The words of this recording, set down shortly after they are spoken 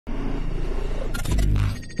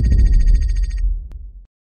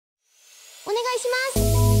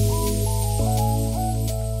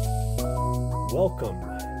Welcome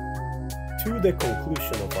to the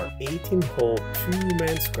conclusion of our 18-hole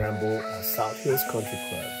two-man scramble at South Hills Country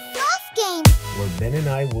Club, where Ben and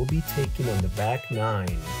I will be taking on the back nine,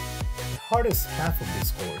 the hardest half of this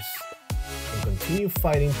course, and continue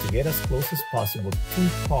fighting to get as close as possible to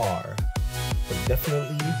par, but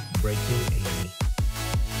definitely breaking 80.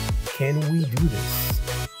 Can we do this?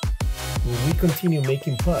 Will we continue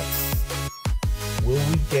making putts? Will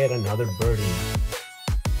we get another birdie?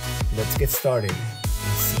 Let's get started and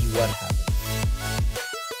see what happens.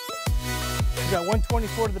 We got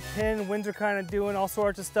 124 to the pin. Winds are kind of doing all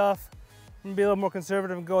sorts of stuff. I'm gonna be a little more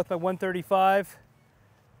conservative and go with my 135.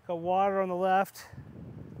 Got water on the left,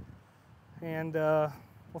 and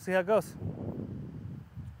we'll see how it goes.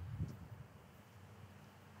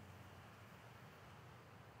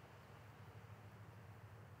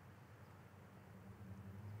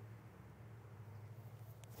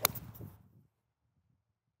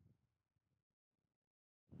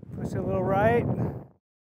 Push it a little right.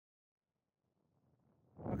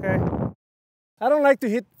 Okay. I don't like to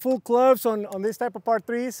hit full clubs on this type of par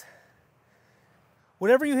threes.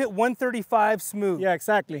 Whatever you hit 135 smooth. Yeah,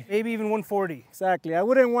 exactly. Maybe even 140. Exactly. I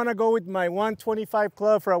wouldn't want to go with my 125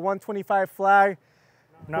 club for a 125 flag.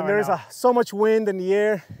 No, when there's so much wind in the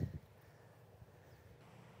air.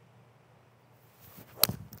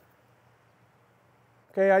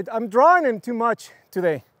 Okay, I'm drawing in too much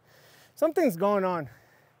today. Something's going on.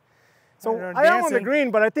 So I am on the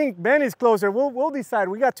green, but I think Ben is closer. We'll decide.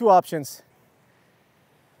 We got two options.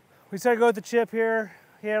 We decided to go with the chip here.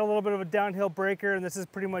 He had a little bit of a downhill breaker, and this is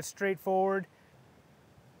pretty much straightforward.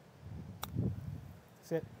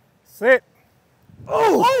 Sit. Sit.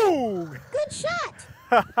 Oh! Good shot.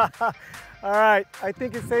 All right. I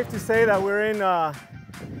think it's safe to say that we're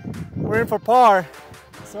in for par.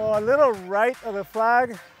 So a little right of the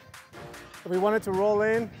flag. We wanted to roll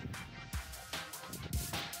in.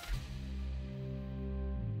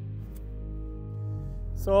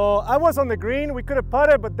 So I was on the green. We could have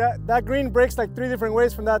putted, but that green breaks like 3 different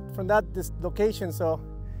ways from that location. So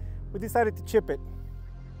we decided to chip it.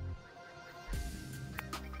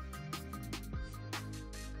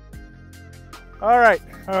 All right.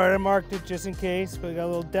 All right, I marked it just in case. We got a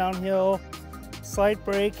little downhill, slight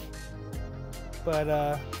break, but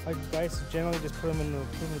my advice is generally just put them in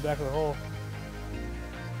the back of the hole.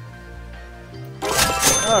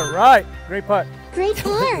 All right, great putt. Great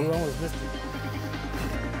par. We almost missed it.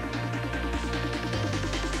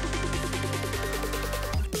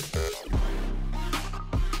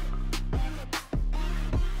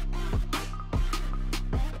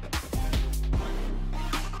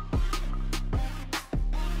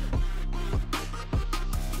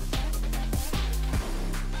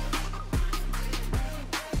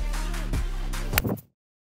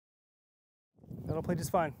 That'll play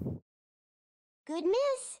just fine. Good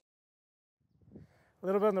miss. A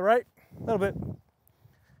little bit on the right. A little bit.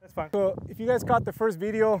 That's fine. So if you guys caught the first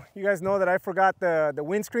video, you guys know that I forgot the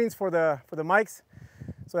windscreens for the mics.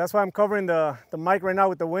 So that's why I'm covering the mic right now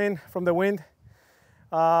with the wind, from the wind.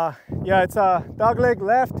 Yeah, it's a dog leg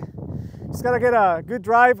left. Just gotta get a good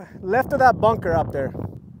drive left of that bunker up there.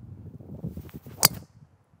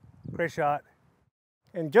 Great shot.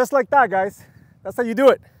 And just like that, guys, that's how you do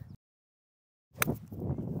it.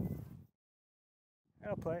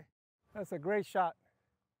 That'll play. That's a great shot.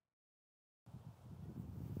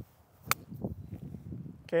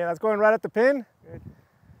 Okay, that's going right at the pin. Good.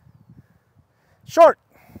 Short.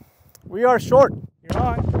 We are short. You're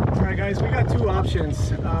on. All right, guys, we got two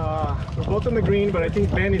options. We're both on the green, but I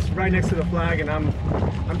think Ben is right next to the flag, and I'm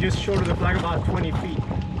just short of the flag about 20 feet.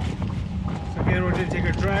 So again, we're going to take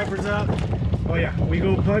our drivers up. Oh yeah, we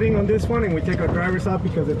go putting on this one, and we take our drivers up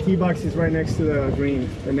because the tee box is right next to the green,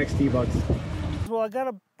 the next tee box. Well, I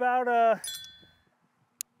got about a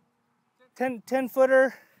 10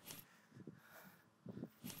 footer.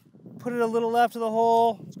 Put it a little left of the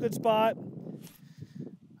hole. It's a good spot.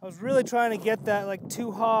 I was really trying to get that like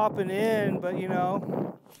 2 hop and in, but you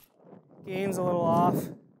know, game's a little off.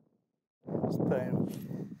 Just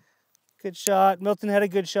playing. Good shot. Milton had a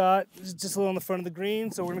good shot. Just a little on the front of the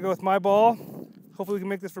green, so we're gonna go with my ball. Hopefully we can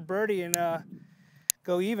make this for birdie and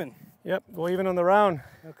go even. Yep, go even on the round.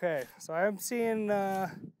 Okay, so I'm seeing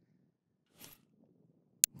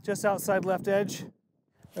just outside left edge.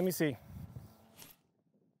 Let me see.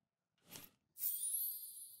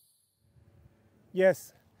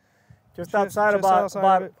 Yes, just outside,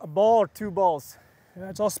 about a ball or 2 balls. Yeah,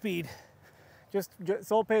 it's all speed. Just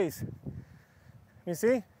it's all pace. You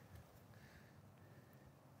see?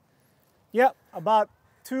 Yep, about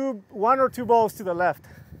 1 or 2 balls to the left.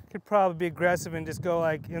 Could probably be aggressive and just go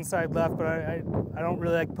like inside left, but I don't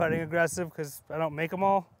really like putting aggressive because I don't make them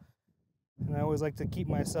all. And I always like to keep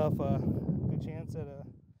myself a good chance at a...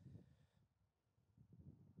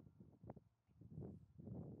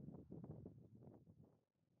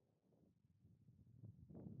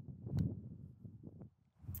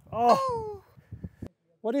 Oh!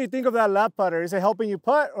 What do you think of that lap putter? Is it helping you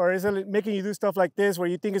putt, or is it making you do stuff like this where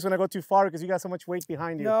you think it's going to go too far because you got so much weight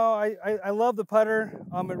behind you? No, I love the putter.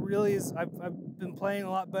 It really is. I've been playing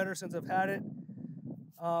a lot better since I've had it.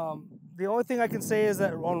 The only thing I can say is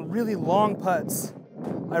that on really long putts,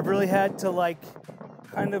 I've really had to like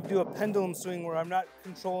kind of do a pendulum swing where I'm not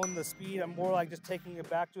controlling the speed. I'm more like just taking it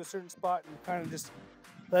back to a certain spot and kind of just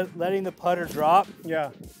letting the putter drop.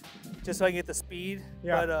 Yeah. Just so I can get the speed.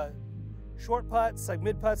 Yeah. But short putts, like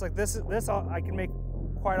mid putts, like this I can make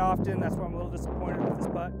quite often. That's why I'm a little disappointed with this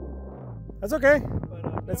putt. That's okay.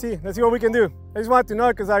 But, let's see what we can do. I just wanted to know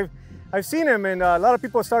because I've seen him, and a lot of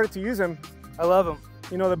people started to use him. I love him.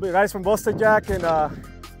 You know, the guys from Busta Jack and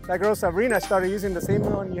that girl Sabrina started using the same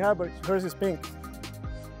one you have, but hers is pink.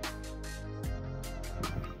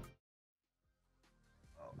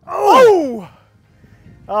 Oh!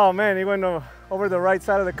 Oh man, he went over the right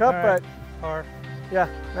side of the cup, right. But Par. Yeah,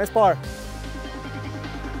 nice par.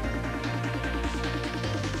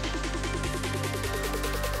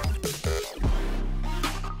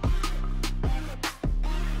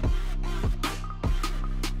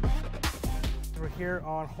 We're here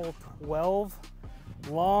on hole 12,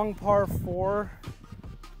 long par 4,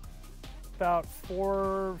 about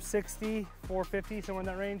 460, 450, somewhere in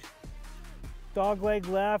that range. Dog leg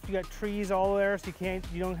left, you got trees all there, so you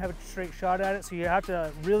don't have a straight shot at it, so you have to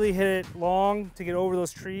really hit it long to get over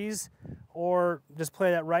those trees, or just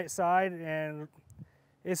play that right side, and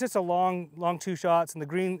it's just a long 2 shots, and the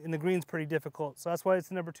green's pretty difficult, so that's why it's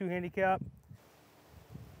the number 2 handicap.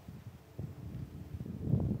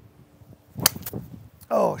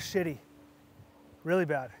 Oh, shitty, really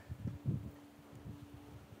bad.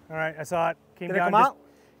 All right, I saw it.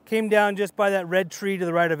 Came down just by that red tree to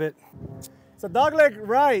the right of it. It's a dog leg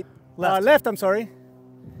right, left. Left. I'm sorry.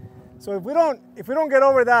 So if we don't get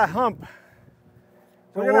over that hump,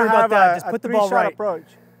 we're gonna have just put the ball right. approach.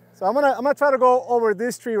 So I'm gonna try to go over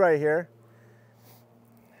this tree right here.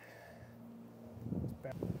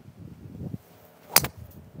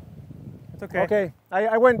 It's okay. Okay,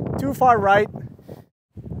 I went too far right.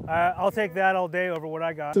 I'll take that all day over what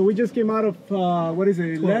I got. So we just came out of, what is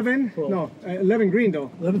it, 11? 12. No, 11 green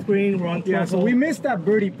though. 11th green, we're on 12. Yeah, so we missed that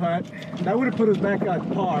birdie putt. That would have put us back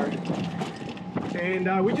at par.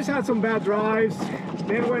 And we just had some bad drives.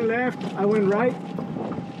 Ben went left, I went right.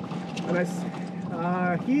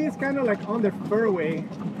 And he is kind of like on the fairway,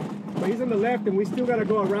 but he's on the left and we still got to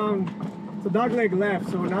go around. So dog leg left,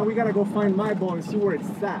 so now we got to go find my ball and see where it's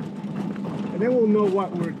at. And then we'll know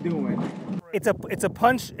what we're doing. It's a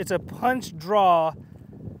punch draw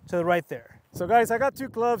to the right there. So guys, I got 2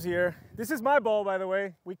 clubs here. This is my ball, by the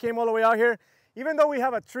way. We came all the way out here. Even though we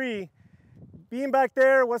have a tree, being back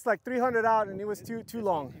there was like 300 out and it was too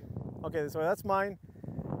long. Okay, so that's mine.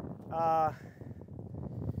 I'm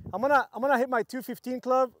gonna hit my 215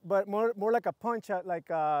 club, but more like a punch at like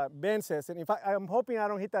Ben says. And I'm hoping I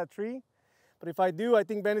don't hit that tree, but if I do, I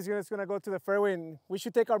think Ben is just gonna go to the fairway and we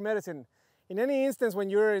should take our medicine. In any instance, when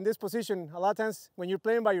you're in this position, a lot of times when you're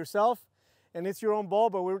playing by yourself and it's your own ball,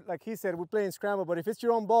 but we're, like he said, we're playing scramble, but if it's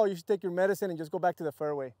your own ball, you should take your medicine and just go back to the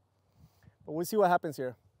fairway. But we'll see what happens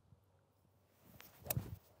here.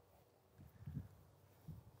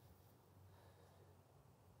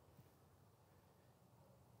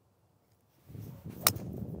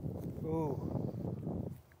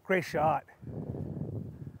 Ooh, great shot.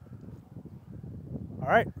 All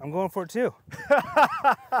right, I'm going for it too.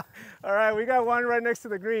 All right, we got one right next to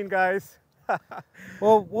the green, guys.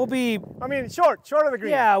 Well, we'll be... I mean, short of the green.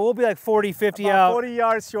 Yeah, we'll be like 40, 50 about out. 40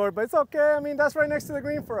 yards short, but it's okay. I mean, that's right next to the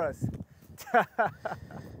green for us. All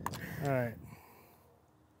right.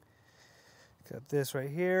 Got this right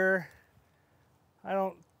here. I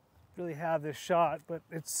don't really have this shot, but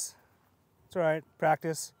it's all right,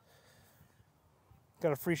 practice.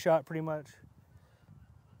 Got a free shot pretty much.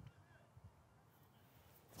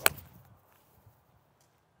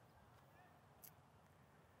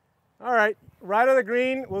 All right, right of the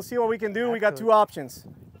green. We'll see what we can do. We got 2 options.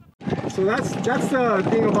 So that's the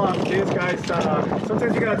thing about this, guys.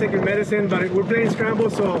 Sometimes you gotta take your medicine, but we're playing scramble,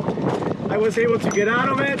 so I was able to get out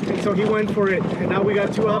of it, and so he went for it. And now we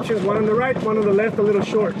got 2 options, one on the right, one on the left, a little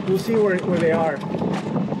short. We'll see where they are.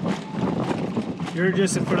 You're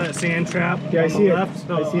just in front of that sand trap. Yeah, I see it. Left,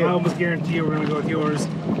 so I see it. I almost guarantee we're gonna go with yours.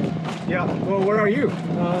 Yeah. Well, where are you?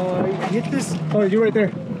 Hit this. Oh, you're right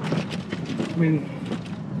there. mean,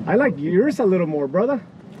 I like yours a little more, brother.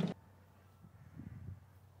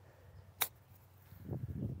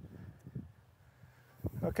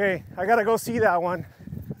 Okay, I gotta go see that one.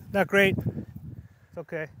 Not great. It's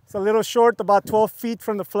okay. It's a little short, about 12 feet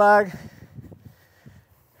from the flag.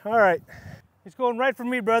 All right. He's going right for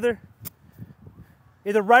me, brother.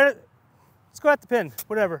 Either right, let's go at the pin,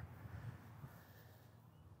 whatever.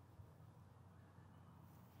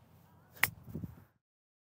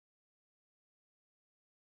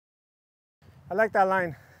 I like that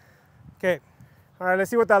line. Okay. All right, let's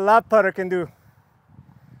see what that lap putter can do.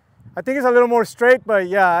 I think it's a little more straight, but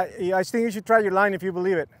yeah, I think you should try your line if you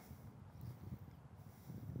believe it.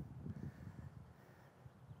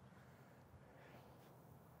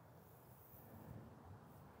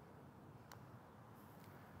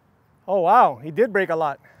 Oh wow, he did break a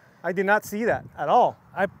lot. I did not see that at all.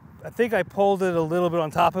 I think I pulled it a little bit on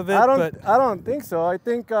top of it, I but don't think so. I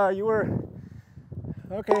think you were,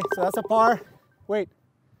 okay, so that's a par. Wait,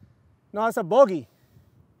 no, that's a bogey.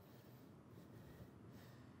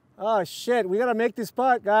 Oh shit, we gotta make this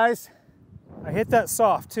putt, guys. I hit that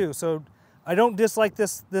soft too, so I don't dislike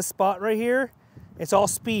this spot right here. It's all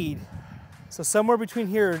speed. So somewhere between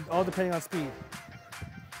here, all depending on speed.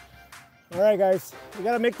 All right, guys, we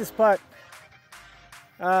gotta make this putt.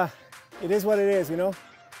 It is what it is, you know?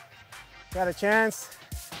 Got a chance.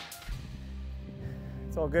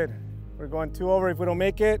 It's all good. We're going 2 over if we don't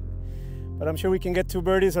make it, but I'm sure we can get 2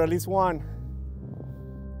 birdies or at least 1.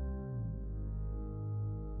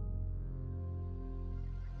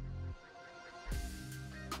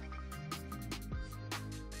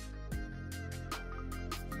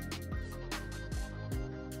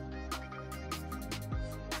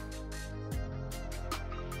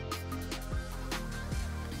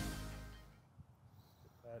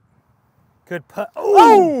 Good putt.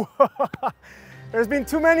 Oh! There's been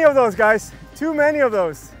too many of those, guys. Too many of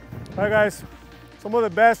those. All right, guys. Some of the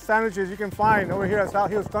best sandwiches you can find over here at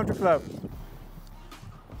South Hills Country Club.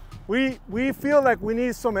 We feel like we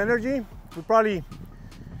need some energy.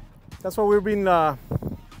 That's why we've been not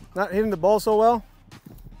hitting the ball so well.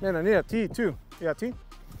 Man, I need a tee too. You got a tee?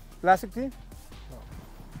 Plastic tee?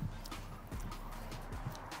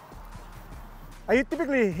 I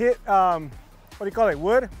typically hit, what do you call it,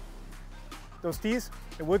 wood? Those tees,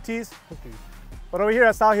 the wood tees. Okay. But over here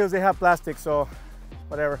at South Hills, they have plastic, so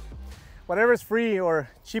whatever. Whatever is free or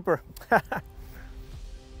cheaper. All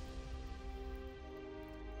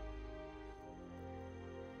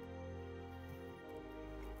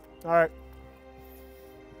right.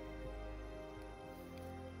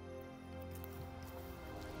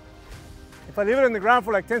 If I leave it in the ground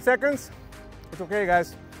for like 10 seconds, it's okay,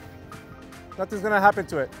 guys. Nothing's gonna happen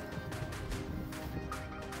to it.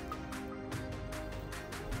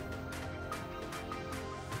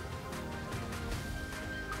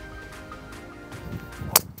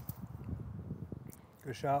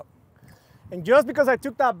 Good shot. And just because I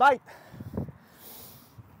took that bite,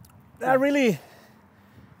 that really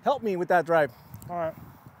helped me with that drive. All right.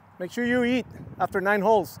 Make sure you eat after 9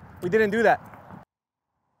 holes. We didn't do that.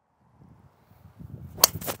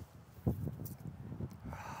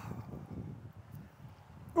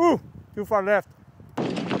 Ooh, too far left.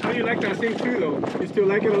 How do you like that Sim 2 though? You still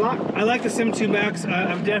like it a lot? I like the Sim 2 Max.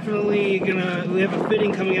 I'm definitely we have a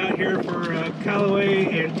fitting coming out here for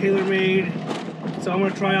Callaway and TaylorMade. So I'm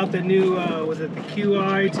gonna try out the new, was it the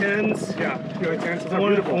QI 10s? Yeah, QI 10s. I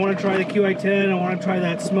want to try the QI 10. I want to try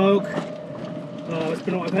that smoke.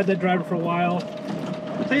 I've had that driver for a while.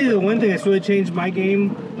 I'll tell you the one thing that's really changed my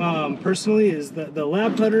game personally is the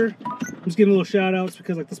lab putter. I'm just giving a little shout outs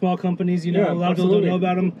because like the small companies, you know, yeah, a lot of people don't know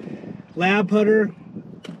about them. Lab putter,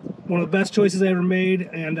 one of the best choices I ever made,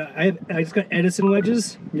 and I just got Edison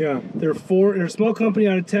wedges. Yeah. They're a small company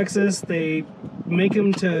out of Texas. They make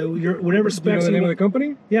them to your whatever specs. Do you know the name of the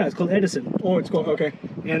company? Yeah, it's called Edison. Oh, it's called, okay.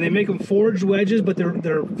 And they make them forged wedges, but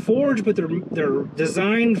they're forged, but they're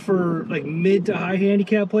designed for like mid to high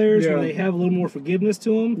handicap players where they have a little more forgiveness to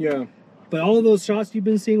them. Yeah. But all of those shots you've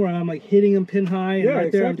been seeing where I'm like hitting them pin high and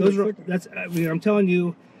right there, that's, I mean, I'm telling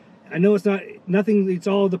you, I know it's nothing, it's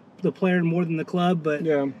all the player more than the club, but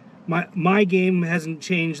yeah. My game hasn't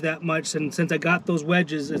changed that much, and since I got those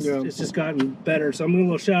wedges, it's just gotten better. So I'm gonna give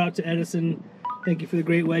a little shout out to Edison. Thank you for the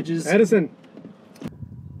great wedges. Edison.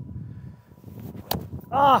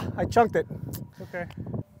 Ah, I chunked it. Okay.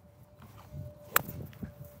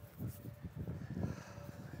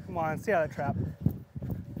 Come on, see how that trap.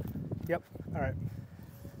 Yep, all right.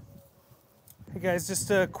 Hey guys, just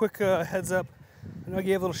a quick heads up. I know I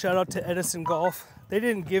gave a little shout out to Edison Golf. They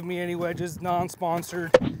didn't give me any wedges,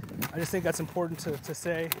 non-sponsored. I just think that's important to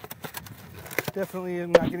say. Definitely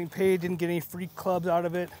am not getting paid, didn't get any free clubs out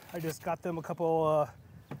of it. I just got them a couple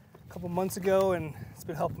months ago, and it's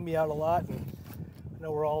been helping me out a lot. And I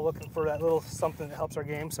know we're all looking for that little something that helps our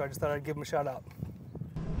game, so I just thought I'd give them a shout out.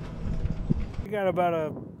 We got about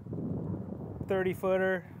a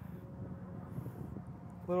 30-footer,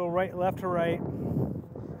 little right, left to right.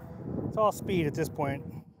 It's all speed at this point.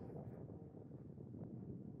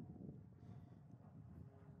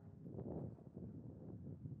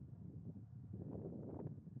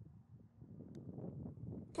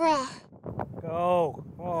 Bruh. Go.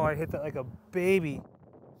 Oh, I hit that like a baby.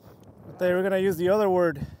 I thought you were gonna use the other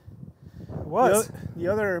word. It was. The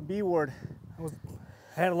other B word.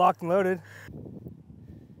 I had it locked and loaded.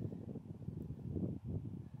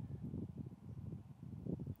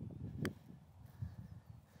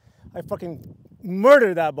 I fucking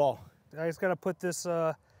murdered that ball. I just gotta put this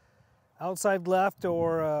outside left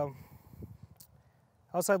or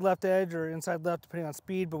outside left edge or inside left depending on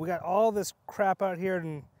speed, but we got all this crap out here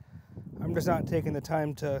and I'm just not taking the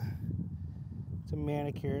time to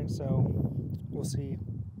manicure it, so we'll see.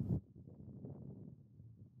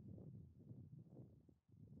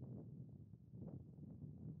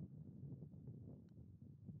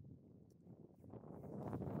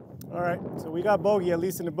 All right, so we got bogey, at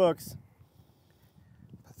least in the books.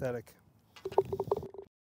 Pathetic.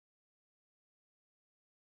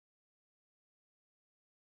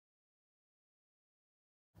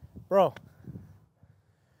 Bro,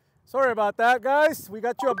 sorry about that, guys. We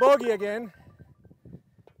got you a bogey again.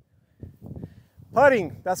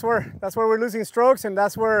 Putting, that's where we're losing strokes, and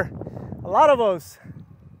that's where a lot of us,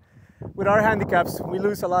 with our handicaps, we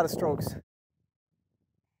lose a lot of strokes.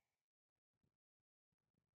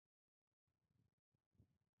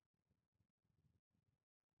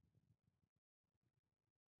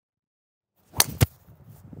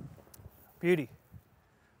 Beauty.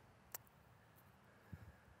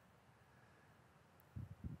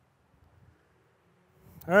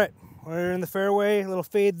 All right, we're in the fairway, a little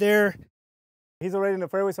fade there. He's already in the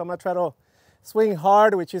fairway, so I'm gonna try to swing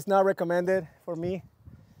hard, which is not recommended for me.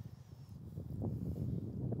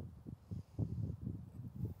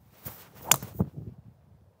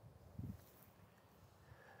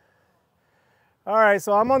 All right,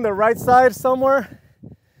 so I'm on the right side somewhere.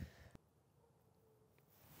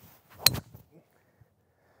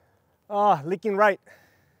 Ah, leaking right.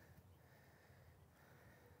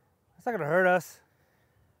 It's not gonna hurt us.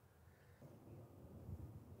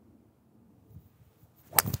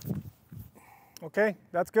 Okay,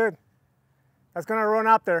 that's good. That's gonna run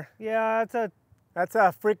out there. Yeah, That's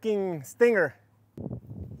a freaking stinger.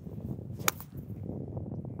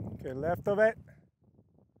 Okay, left of it.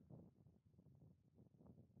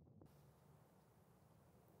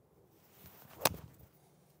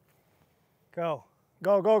 go.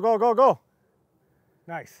 Go, go, go, go, go.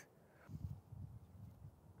 Nice.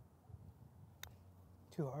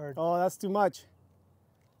 Too hard. Oh, that's too much.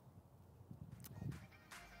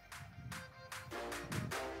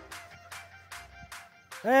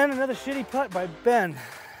 And another shitty putt by Ben.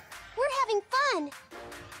 We're having fun.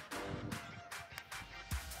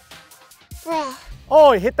 Bruh.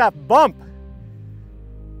 Oh, he hit that bump.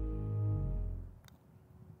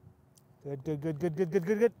 Good, good, good, good, good, good,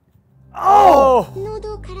 good, good. Oh!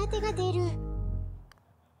 喉から手が出る。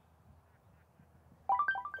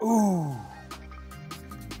Ooh.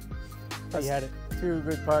 That's He had it. Two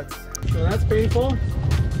good putts. So that's painful.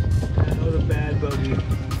 That was a bad bogey.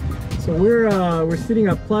 So we're sitting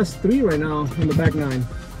at +3 right now on the back nine.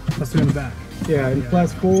 Let's do it in the back. Yeah, and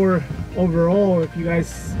 +4 overall. If you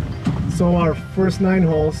guys saw our first 9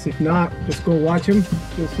 holes, if not, just go watch them.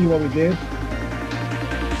 You'll see what we did.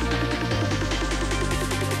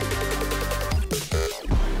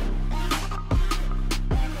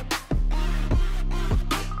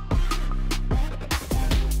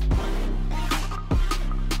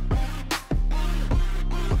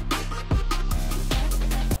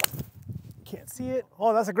 Can't see it.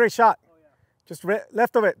 Oh, that's a great shot. Oh, yeah. Just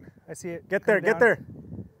left of it. I see it. Get there, Coming get down. there.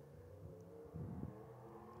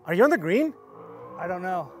 Are you on the green? I don't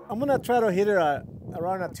know. I'm gonna try to hit it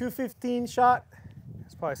around a 215 shot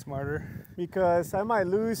It's probably smarter. because I might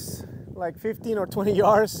lose like 15 or 20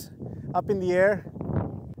 yards up in the air.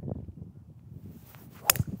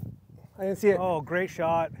 I didn't see it. Oh, great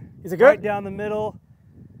shot. Is it good? Right down the middle.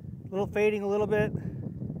 A little fading a little bit.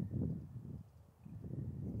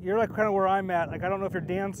 You're like kind of where I'm at. Like, I don't know if you're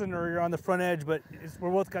dancing or you're on the front edge, but we're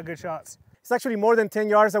both got good shots. It's actually more than 10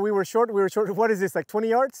 yards that we were short. We were short. What is this, like 20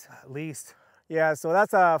 yards? At least. Yeah, so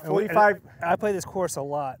that's a 45. I play this course a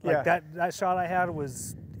lot. Like Yeah. that shot I had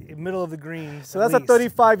was in the middle of the green. So that's a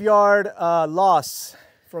 35-yard loss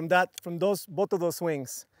from both of those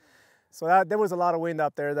swings. So there was a lot of wind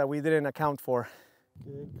up there that we didn't account for.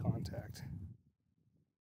 Good contact.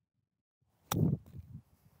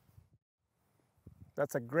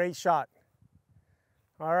 That's a great shot.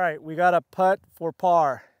 All right, we got a putt for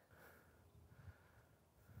par.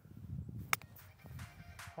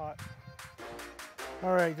 Hot.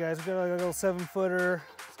 All right, guys, we got a little 7-footer.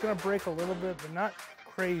 It's gonna break a little bit, but not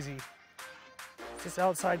crazy. Just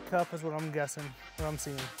outside cup is what I'm guessing, what I'm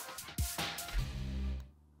seeing.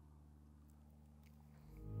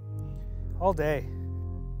 All day.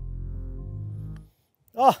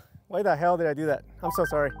 Oh, why the hell did I do that? I'm so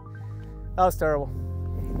sorry. That was terrible.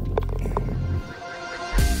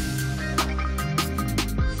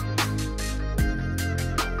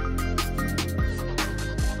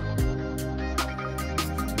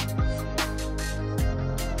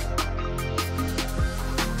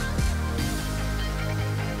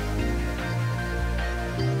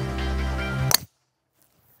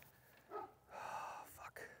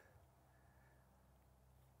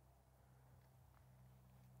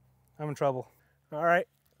 I'm in trouble. All right,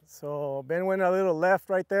 so Ben went a little left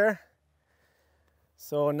right there.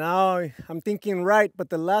 So now I'm thinking right, but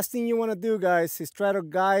the last thing you want to do, guys, is try to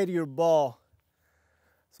guide your ball.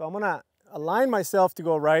 So I'm gonna align myself to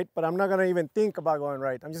go right, but I'm not gonna even think about going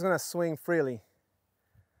right. I'm just gonna swing freely.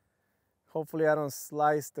 Hopefully I don't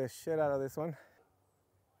slice the shit out of this one.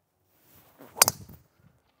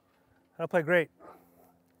 That'll play great.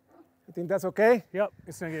 You think that's okay? Yep,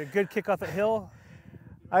 it's gonna get a good kick off the hill.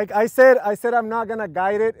 I said I'm not gonna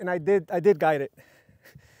guide it, and I did guide it.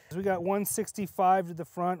 We got 165 to the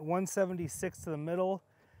front, 176 to the middle.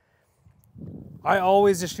 I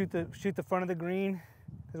always just shoot the front of the green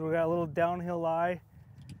because we got a little downhill lie.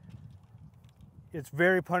 It's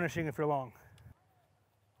very punishing if you're long.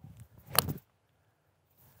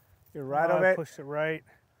 You're right of it. Pushed it right.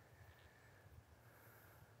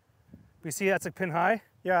 You see that's a pin high?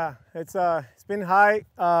 Yeah, it's been high,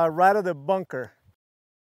 right of the bunker.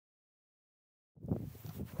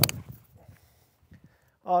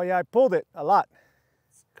 Oh yeah, I pulled it a lot.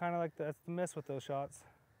 It's kind of like that's the miss with those shots.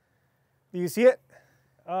 Do you see it?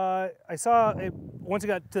 I saw it once it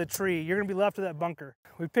got to the tree. You're gonna be left of that bunker.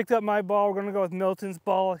 We picked up my ball. We're gonna go with Milton's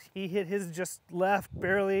ball. He hit his just left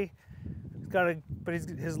barely. But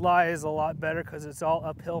his lie is a lot better because it's all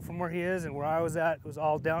uphill from where he is, and where I was at, it was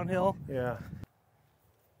all downhill. Yeah.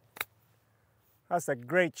 That's a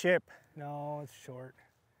great chip. No, it's short,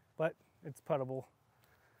 but it's puttable.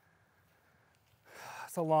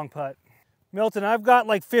 It's a long putt. Milton, I've got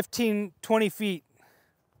like 15, 20 feet.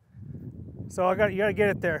 So you gotta get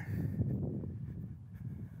it there.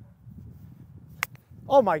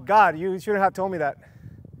 Oh my God, you shouldn't have told me that.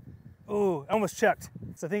 Ooh, I almost checked.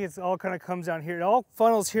 So I think it's all kind of comes down here. It all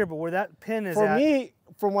funnels here, but where that pin is For at. me,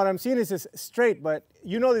 from what I'm seeing, it's just straight, but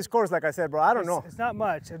you know this course, like I said, bro, I don't know. It's not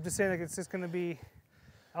much. I'm just saying like it's just gonna be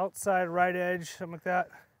outside right edge, something like that.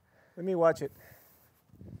 Let me watch it.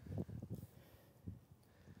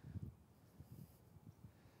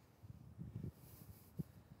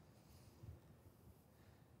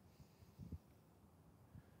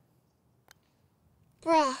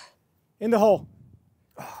 Bruh. In the hole.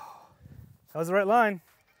 That was the right line.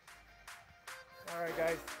 All right,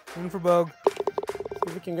 guys. In for Bogue. See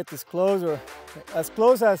if we can get this close, or as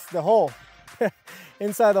close as the hole.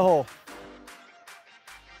 Inside the hole.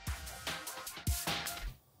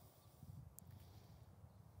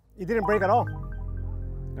 It didn't break at all.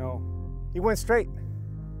 No. He went straight.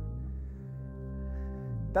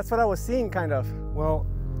 That's what I was seeing, kind of. Well,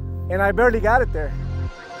 And I barely got it there.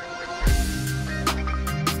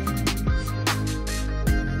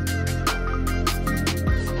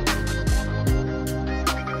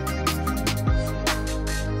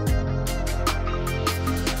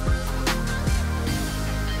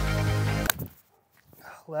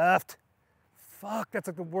 left. Fuck, that's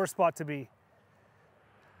like the worst spot to be.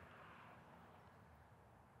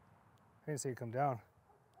 I didn't see it come down.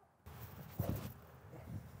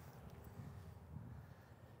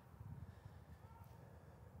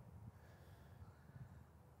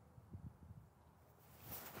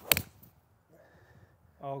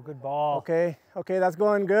 Oh, good ball. Okay, okay, that's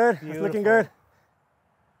going good. It's looking good.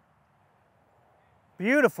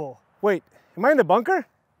 Beautiful. Wait, am I in the bunker?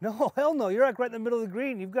 No, hell no. You're like right in the middle of the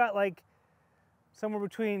green. You've got like somewhere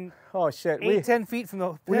between Oh shit. 10 feet from the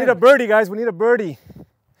pin. We need a birdie, guys. We need a birdie.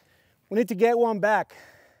 We need to get one back.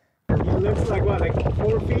 It looks like what, like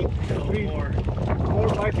 4 feet? More. 4 or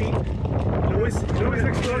 5 feet? Louis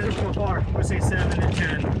looks closer from afar. I'm gonna say 7 to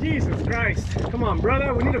 10. Jesus Christ. Come on,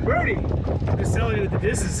 brother. We need a birdie. I'm just telling you what the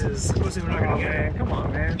distance is. Mostly we're not gonna get it. Come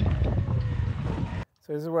on, man. So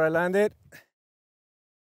So this is where I landed.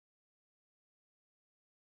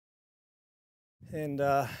 And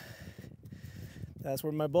that's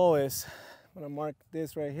where my bow is. I'm gonna mark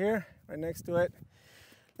this right here, right next to it.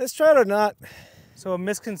 Let's try it or not. So a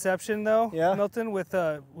misconception though, Yeah. Milton, with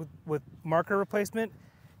marker replacement,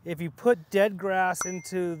 if you put dead grass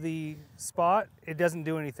into the spot, it doesn't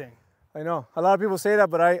do anything. I know, a lot of people say that,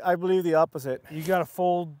 but I believe the opposite. You gotta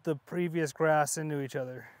fold the previous grass into each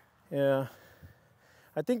other. Yeah.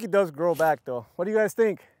 I think it does grow back though. What do you guys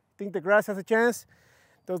think? Think the grass has a chance?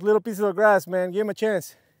 Those little pieces of grass, man, give them a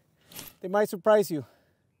chance. They might surprise you.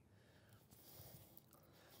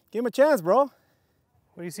 Give them a chance, bro.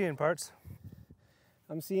 What are you seeing, Parts?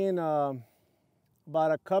 I'm seeing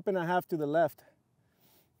about a cup and a half to the left.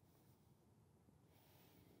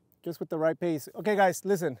 Just with the right pace. Okay guys,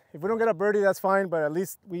 listen, if we don't get a birdie, that's fine, but at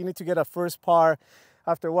least we need to get a first par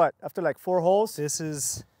after what? After like 4 holes?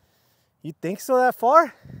 You think so that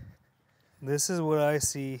far? This is what I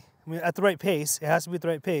see. I mean, at the right pace. It has to be at the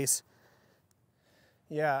right pace.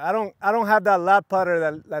 Yeah, I don't have that lap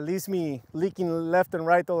putter that leaves me leaking left and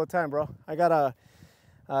right all the time, bro. I got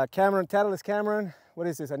a Cameron, Titleist Cameron. What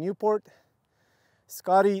is this, a Newport?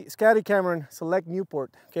 Scotty Cameron Select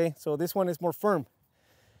Newport, okay? So this one is more firm.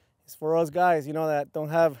 It's for us guys, you know, that don't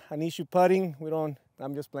have an issue putting.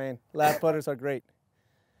 I'm just playing. Lap putters are great.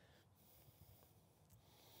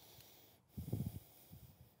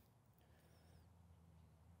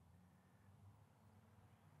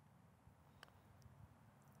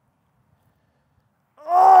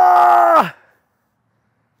 Oh!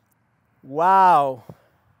 Wow.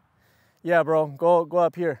 Yeah, bro, go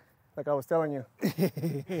up here, like I was telling you.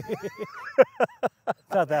 It's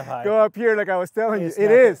not that high. Go up here like I was telling you. It's It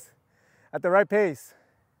not is. At the right pace.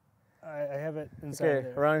 I have it inside Okay,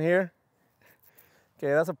 there. around here.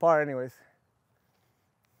 Okay, that's a par anyways.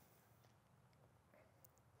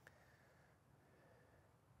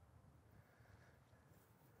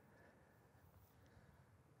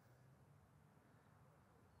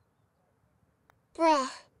 Bruh.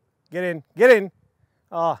 Get in, get in.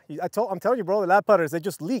 Oh, I'm telling you, bro, the lap putters, they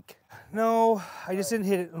just leak. No, I just didn't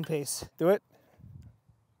hit it on pace. Do it.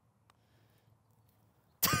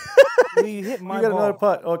 Well, you hit my You got ball. another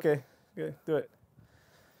putt. Okay, good, do it.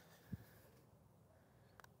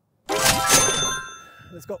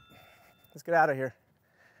 Let's go. Let's get out of here.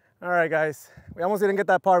 All right, guys. We almost didn't get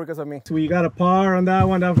that par because of me. So we got a par on that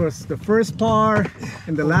one. That was the first par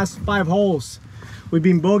in the last 5 holes. We've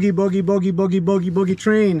been bogey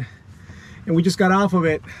train, and we just got off of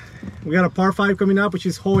it. We got a par 5 coming up, which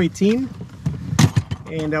is hole 18.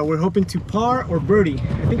 And we're hoping to par or birdie.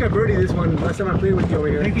 I think I birdied this one last time I played with you over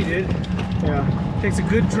here. I think you did. Yeah. Takes a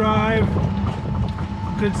good drive,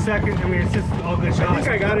 good second. I mean, it's just all good shots. I think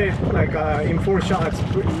I got it like in 4 shots.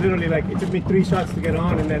 Literally, like it took me 3 shots to get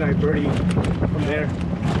on, and then I birdied from there.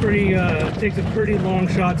 Takes a pretty long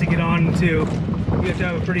shot to get on too. You have to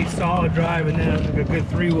have a pretty solid drive and then like a good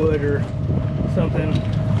 3-wood or something.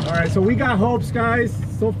 All right, so we got hopes, guys.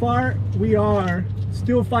 So far, we are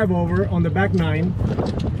still 5 over on the back 9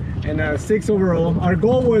 and 6 overall. Our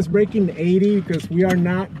goal was breaking 80 because we are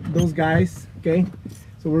not those guys, okay?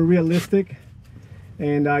 So we're realistic,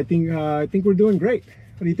 and I think we're doing great.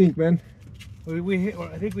 What do you think, Ben? I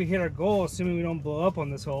think we hit our goal, assuming we don't blow up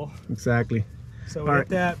on this hole. Exactly. So we hit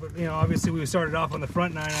that, but you know, obviously we started off on the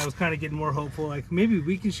front 9. I was kind of getting more hopeful, like maybe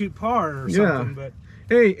we can shoot par or something. But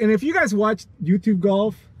hey, and if you guys watch YouTube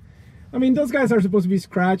golf, I mean, those guys are supposed to be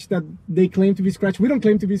scratch, that they claim to be scratch. We don't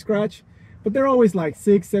claim to be scratch, but they're always like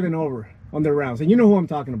 6, 7 over on their rounds, and you know who I'm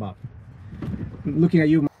talking about. I'm looking at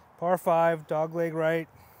you. par 5, dog leg right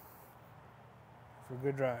for a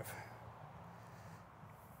good drive.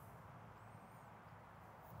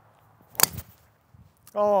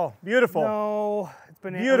 Oh, beautiful. No, it's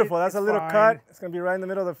been Beautiful. That's it's a little fine. cut. It's gonna be right in the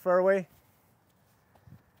middle of the fairway.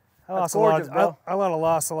 I lost gorgeous, a bro. lot. I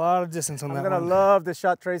lost a lot of distance on I'm that gonna one. love the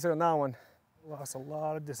shot tracer on that one. Lost a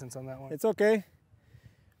lot of distance on that one. It's okay.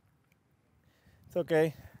 It's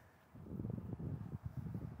okay.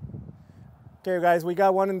 Okay, guys, we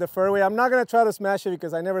got one in the fairway. I'm not gonna try to smash it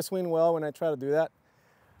because I never swing well when I try to do that.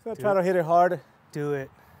 So I'll try to hit it hard. Do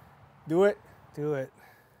it. Do it. Do it.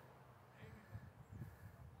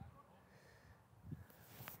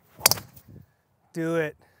 Do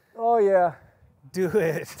it. Oh yeah. Do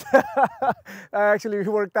it. That actually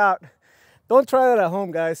worked out. Don't try that at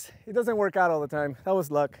home, guys. It doesn't work out all the time. That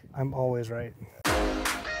was luck. I'm always right.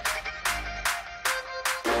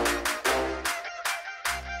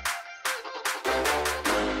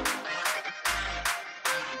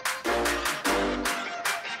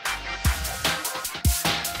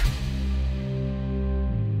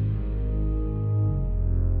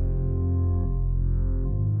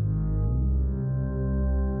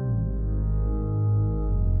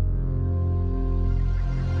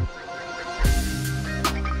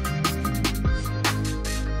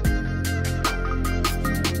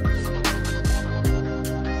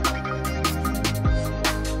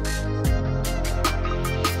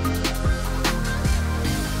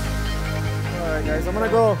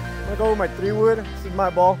 gonna go with my 3-wood. This is my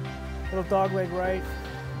ball. Little dog leg right.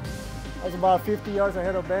 I was about 50 yards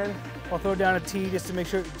ahead of Ben. I'll throw down a tee just to make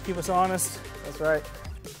sure to keep us honest. That's right.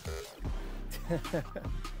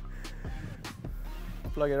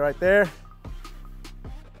 Plug it right there.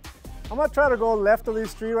 I'm gonna try to go left of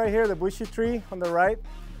this tree right here, the bushy tree on the right,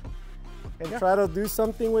 and try to do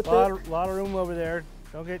something with it. A lot of room over there.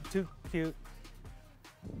 Don't get too cute.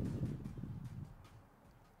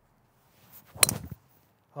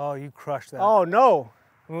 Oh, you crushed that. Oh no.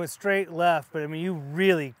 We went straight left, but I mean, you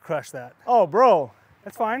really crushed that. Oh, bro.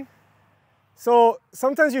 That's fine. So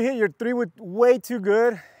sometimes you hit your 3-wood way too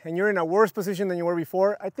good and you're in a worse position than you were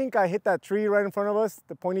before. I think I hit that tree right in front of us,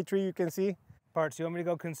 the pointy tree you can see. Parts, you want me to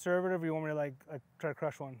go conservative or you want me to like try to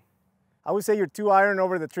crush one? I would say you're 2-iron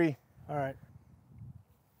over the tree. All right.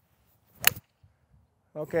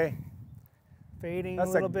 Okay. Fading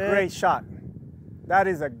That's a little bit. Great shot. That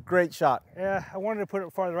is a great shot. Yeah, I wanted to put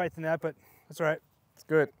it farther right than that, but that's all right. It's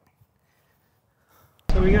good.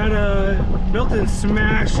 So we got Milton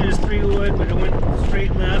smashed his 3-wood, but it went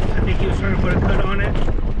straight left. I think he was trying to put a cut on it.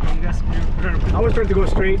 I'm guessing you're trying to put... I was trying to go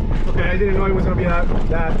straight. Okay. I didn't know it was going to be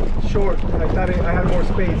that short. I thought I had more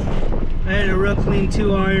space. I had a real clean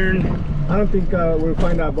 2-iron. I don't think we'll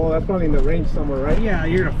find that ball. That's probably in the range somewhere, right? Yeah,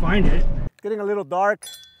 you're going to find it. It's getting a little dark.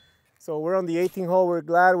 So we're on the 18th hole. We're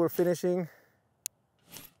glad we're finishing.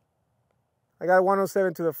 I got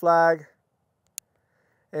 107 to the flag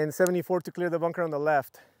and 74 to clear the bunker on the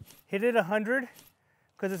left. Hit it 100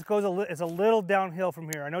 because it's a little downhill from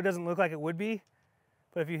here. I know it doesn't look like it would be,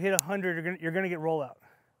 but if you hit 100, you're gonna get rollout,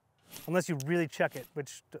 unless you really check it,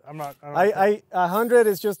 which I'm not. 100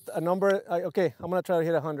 is just a number. Okay, I'm gonna try to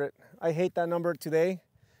hit 100. I hate that number today.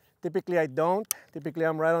 Typically I don't. Typically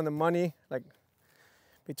I'm right on the money, like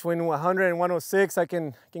between 100 and 106. I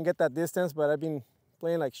can get that distance, but I've been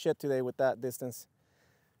playing like shit today with that distance.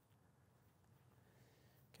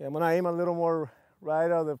 Okay, I'm gonna aim a little more right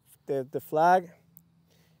out of the flag,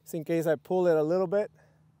 just in case I pull it a little bit.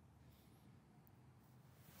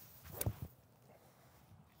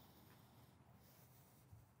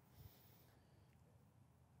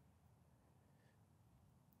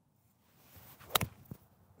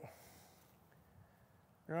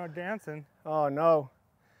 You're not dancing. Oh no.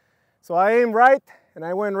 So I aimed right and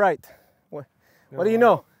I went right. What do you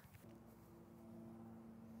know?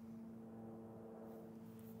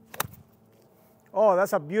 Oh,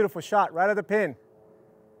 that's a beautiful shot, right at the pin.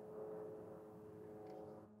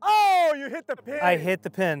 Oh, you hit the pin. I hit the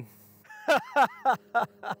pin. And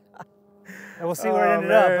we'll see where it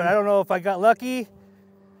ended up, but I don't know if I got lucky,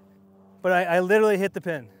 but I literally hit the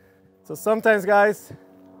pin. So sometimes, guys,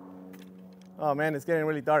 oh man, it's getting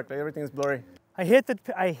really dark. Like everything's blurry. I hit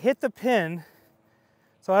the pin.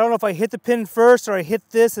 So I don't know if I hit the pin first or I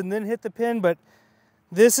hit this and then hit the pin, but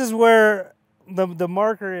this is where the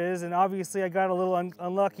marker is, and obviously I got a little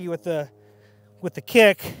unlucky with the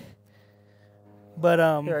kick. But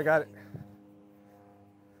here, I got it.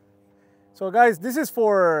 So guys, this is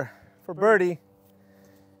for birdie,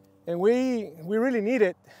 and we really need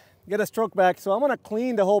it. Get a stroke back. So I'm gonna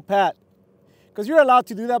clean the whole pat, because you're allowed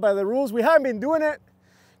to do that by the rules. We haven't been doing it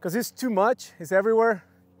because it's too much. It's everywhere.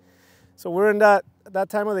 So we're in that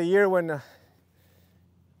time of the year when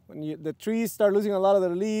the trees start losing a lot of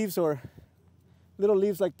their leaves, or little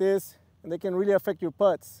leaves like this, and they can really affect your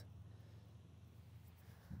putts.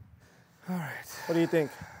 all right. What do you think?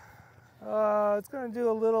 It's gonna do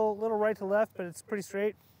a little right to left, but it's pretty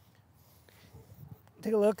straight.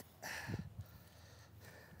 Take a look.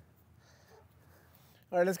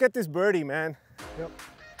 All right, let's get this birdie, man. Yep.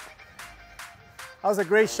 That was a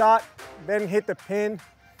great shot. Ben hit the pin.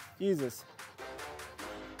 Jesus.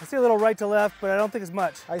 I see a little right to left, but I don't think it's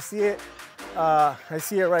much. I see it. I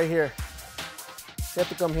see it right here. You have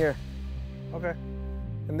to come here. Okay.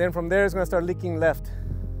 And then from there, it's gonna start leaking left.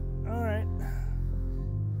 All right.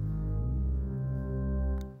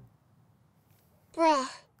 Bruh.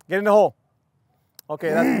 Get in the hole. Okay,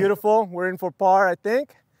 that's beautiful. We're in for par, I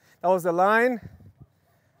think. That was the line.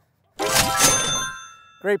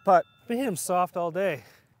 Great putt. We hit him soft all day.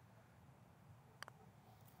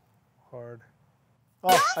 Hard.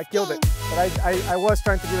 Oh, I killed it. But I was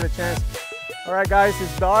trying to give it a chance. All right, guys,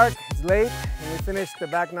 it's dark, it's late, and we finished the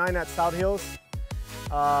back 9 at South Hills.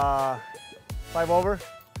 5 over.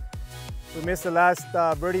 We missed the last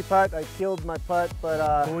birdie putt. I killed my putt,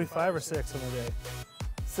 but... Only 5 or 6 on the day?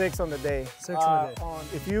 6 on the day. 6 on the day.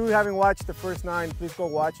 If you haven't watched the first 9, please go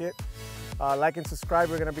watch it. Like and subscribe.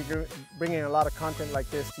 We're gonna be bringing a lot of content like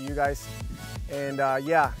this to you guys. And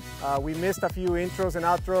yeah, we missed a few intros and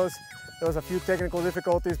outros, There was a few technical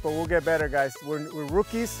difficulties, but we'll get better, guys. We're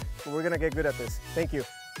rookies, but we're gonna get good at this. Thank you.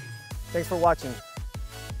 Thanks for watching.